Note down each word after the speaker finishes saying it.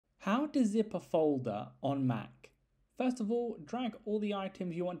How to zip a folder on Mac. First of all, drag all the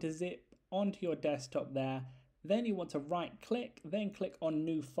items you want to zip onto your desktop there. Then you want to right click, then click on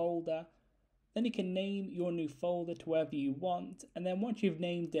new folder. Then you can name your new folder to wherever you want. And then once you've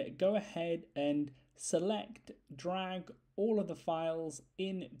named it, go ahead and select, drag all of the files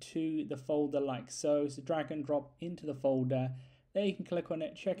into the folder like so. So drag and drop into the folder. There you can click on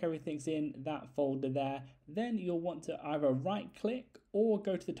it, check everything's in that folder there. Then you'll want to either right click or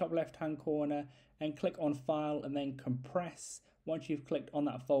go to the top left hand corner and click on file and then compress once you've clicked on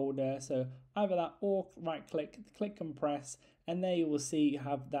that folder. So either that or right click, click compress, and there you will see you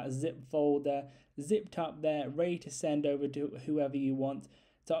have that zip folder zipped up there, ready to send over to whoever you want.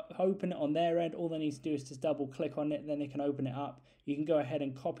 To open it on their end, all they need to do is just double click on it, then they can open it up. You can go ahead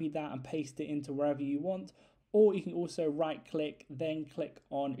and copy that and paste it into wherever you want. Or you can also right click, then click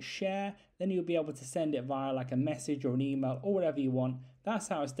on share. Then you'll be able to send it via like a message or an email or whatever you want. That's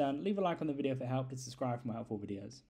how it's done. Leave a like on the video if it helped and subscribe for more helpful videos.